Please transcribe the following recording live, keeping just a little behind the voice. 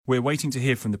We're waiting to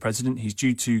hear from the President. He's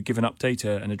due to give an update,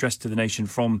 an address to the nation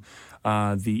from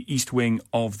the East Wing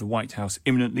of the White House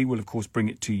imminently. We'll, of course, bring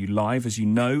it to you live. As you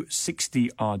know, 60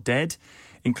 are dead,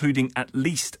 including at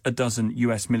least a dozen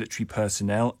US military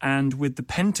personnel. And with the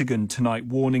Pentagon tonight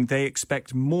warning they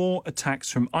expect more attacks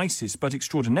from ISIS. But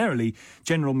extraordinarily,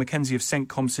 General Mackenzie of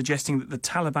CENTCOM suggesting that the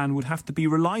Taliban would have to be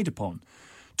relied upon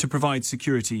to provide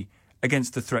security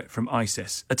against the threat from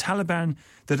ISIS, a Taliban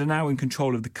that are now in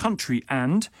control of the country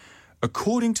and,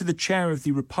 according to the chair of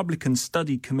the Republican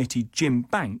Study Committee, Jim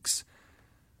Banks,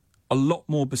 a lot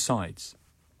more besides.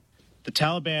 The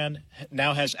Taliban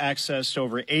now has access to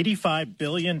over $85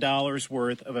 billion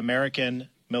worth of American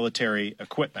military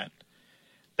equipment.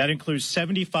 That includes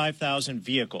 75,000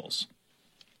 vehicles,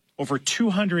 over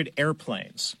 200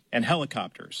 airplanes and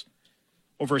helicopters,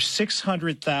 over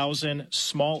 600,000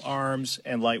 small arms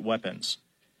and light weapons.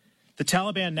 The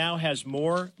Taliban now has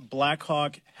more Black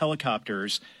Hawk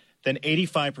helicopters than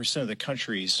 85% of the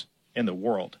countries in the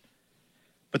world.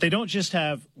 But they don't just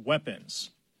have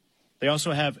weapons. They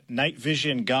also have night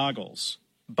vision goggles,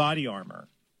 body armor,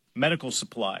 medical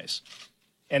supplies,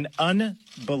 and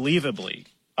unbelievably,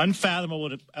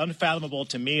 unfathomable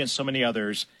to me and so many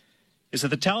others, is that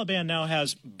the Taliban now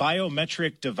has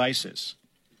biometric devices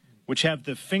which have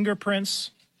the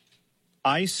fingerprints,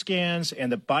 eye scans, and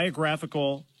the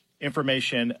biographical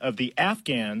information of the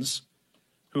Afghans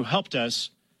who helped us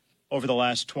over the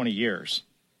last 20 years.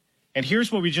 And here's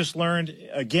what we just learned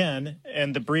again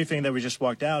in the briefing that we just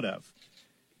walked out of,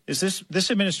 is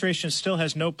this administration still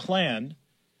has no plan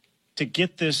to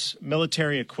get this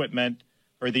military equipment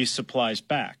or these supplies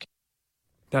back.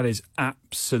 That is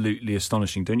absolutely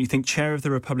astonishing, don't you think? Chair of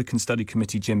the Republican Study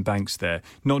Committee, Jim Banks there.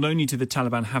 Not only do the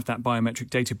Taliban have that biometric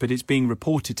data, but it's being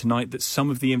reported tonight that some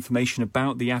of the information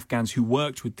about the Afghans who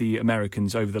worked with the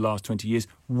Americans over the last 20 years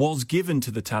was given to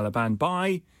the Taliban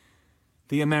by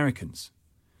the Americans.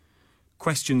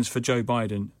 Questions for Joe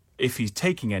Biden, if he's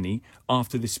taking any,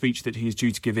 after this speech that he is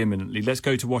due to give imminently. Let's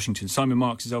go to Washington. Simon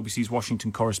Marks is LBC's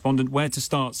Washington correspondent. Where to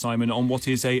start, Simon, on what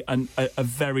is a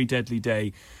very deadly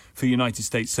day for United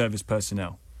States service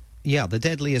personnel? Yeah, the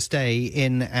deadliest day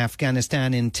in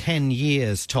Afghanistan in 10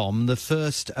 years, Tom. The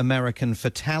first American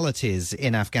fatalities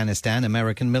in Afghanistan,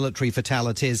 American military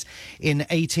fatalities in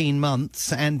 18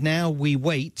 months. And now we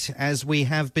wait, as we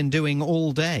have been doing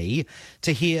all day,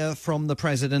 to hear from the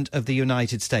President of the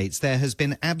United States. There has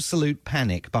been absolute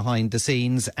panic behind the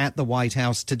scenes at the White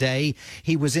House today.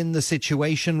 He was in the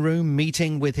Situation Room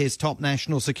meeting with his top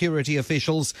national security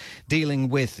officials, dealing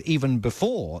with, even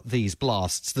before these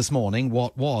blasts this morning,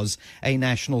 what was a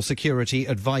national security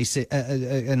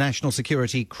a national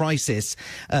security crisis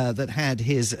that had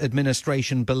his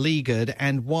administration beleaguered.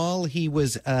 And while he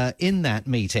was in that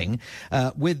meeting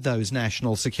with those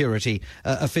national security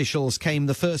officials, came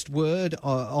the first word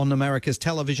on America's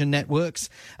television networks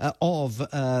of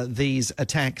these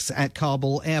attacks at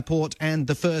Kabul airport, and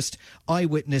the first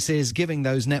eyewitnesses giving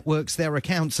those networks their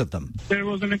accounts of them. There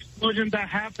was an explosion that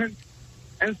happened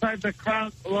inside the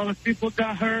crowd. A lot of people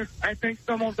got hurt. I think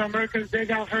some of the Americans, they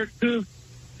got hurt too.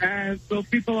 And so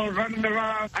people are running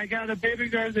around. I got a baby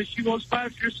girl that she was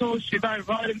 5 years old. She died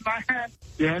right in my hand.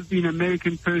 There have been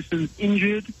American persons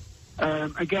injured.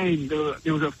 Again,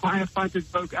 there was a firefight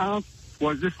that broke out.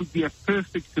 Well, this would be a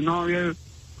perfect scenario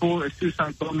for a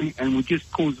suicide bombing and would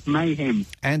just cause mayhem.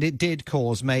 And it did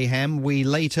cause mayhem. We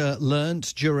later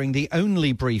learnt during the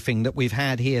only briefing that we've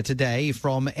had here today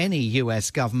from any US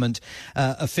government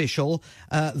official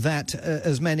that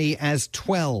as many as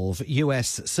 12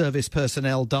 US service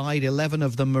personnel died, 11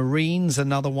 of them Marines,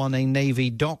 another one a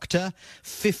Navy doctor.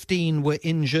 15 were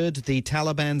injured. The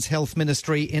Taliban's health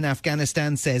ministry in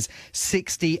Afghanistan says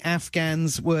 60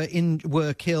 Afghans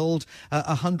were killed,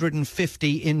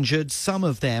 150 injured, some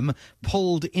of them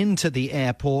pulled into the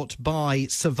airport by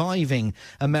surviving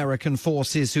American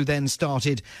forces who then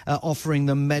started offering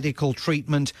them medical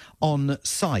treatment on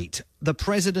site. The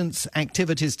president's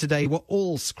activities today were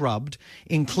all scrubbed,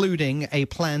 including a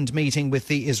planned meeting with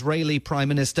the Israeli Prime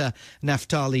Minister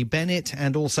Naftali Bennett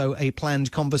and also a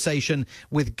planned conversation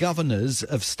with governors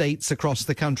of states across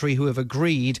the country who have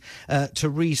agreed to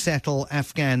resettle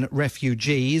Afghan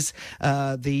refugees.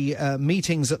 The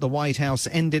meetings at the White House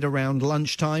ended around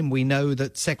lunchtime. We know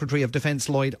that Secretary of Defense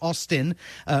Lloyd Austin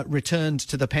returned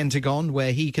to the Pentagon,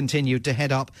 where he continued to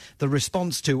head up the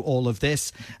response to all of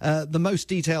this. The most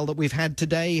detail that we've we've had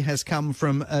today has come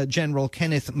from General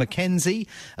Kenneth McKenzie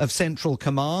of Central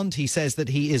Command. He says that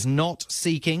he is not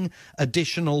seeking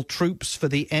additional troops for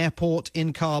the airport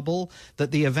in Kabul,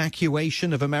 that the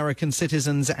evacuation of American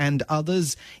citizens and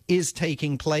others is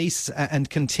taking place and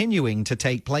continuing to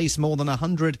take place. More than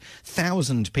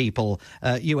 100,000 people,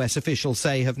 US officials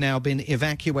say, have now been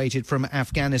evacuated from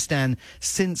Afghanistan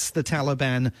since the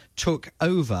Taliban took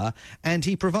over. And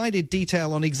he provided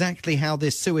detail on exactly how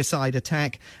this suicide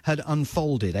attack had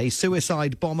unfolded. A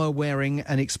suicide bomber wearing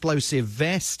an explosive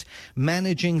vest,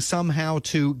 managing somehow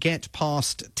to get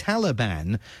past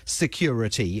Taliban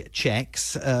security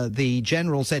checks. The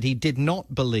general said he did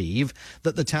not believe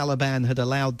that the Taliban had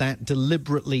allowed that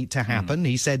deliberately to happen.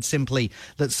 He said simply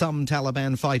that some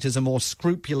Taliban fighters are more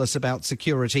scrupulous about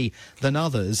security than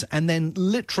others, and then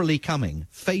literally coming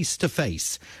face to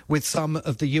face with some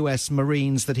of the US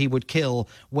Marines that he would kill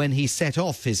when he set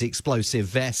off his explosive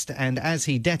vest. And as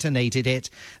he detonated it,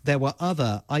 there were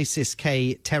other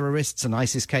ISIS-K terrorists, and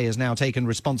ISIS-K has now taken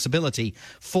responsibility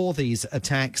for these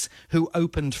attacks, who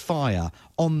opened fire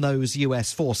on those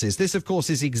US forces. This, of course,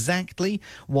 is exactly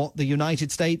what the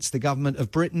United States, the government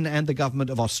of Britain and the government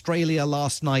of Australia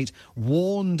last night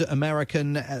warned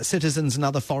American citizens and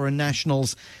other foreign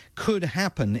nationals could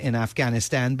happen in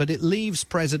Afghanistan. But it leaves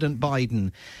President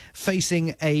Biden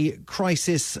facing a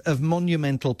crisis of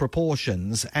monumental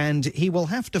proportions, and he will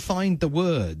have to find the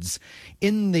words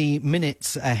in the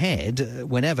minutes ahead,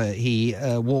 whenever he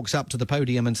walks up to the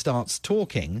podium and starts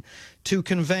talking, to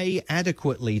convey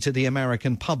adequately to the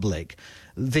American public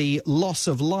the loss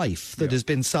of life that has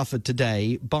been suffered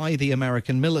today by the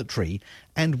American military,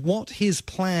 and what his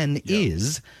plan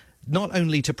is, not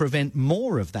only to prevent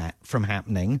more of that from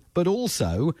happening, but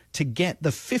also to get the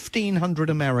 1,500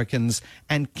 Americans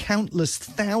and countless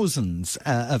thousands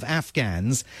of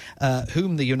Afghans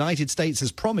whom the United States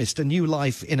has promised a new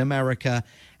life in America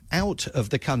out of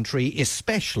the country,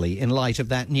 especially in light of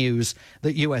that news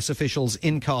that US officials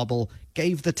in Kabul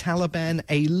gave the Taliban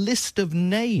a list of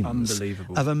names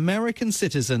of American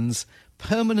citizens,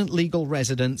 permanent legal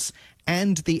residents,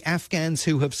 and the Afghans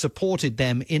who have supported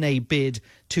them in a bid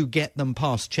to get them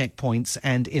past checkpoints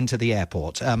and into the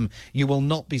airport. You will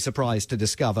not be surprised to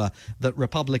discover that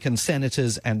Republican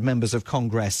senators and members of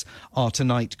Congress are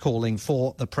tonight calling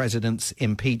for the president's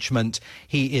impeachment.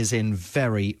 He is in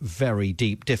very, very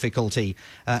deep difficulty,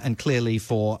 and clearly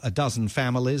for a dozen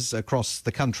families across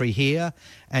the country here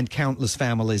and countless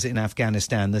families in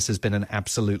Afghanistan, this has been an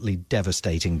absolutely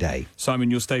devastating day. Simon,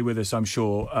 you'll stay with us, I'm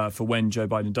sure, for when Joe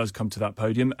Biden does come to that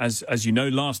podium. As you know,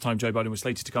 last time Joe Biden was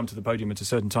slated to come to the podium at a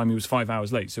certain time, he was 5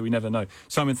 hours late, so we never know.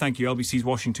 Simon, thank you. LBC's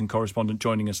Washington correspondent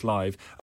joining us live.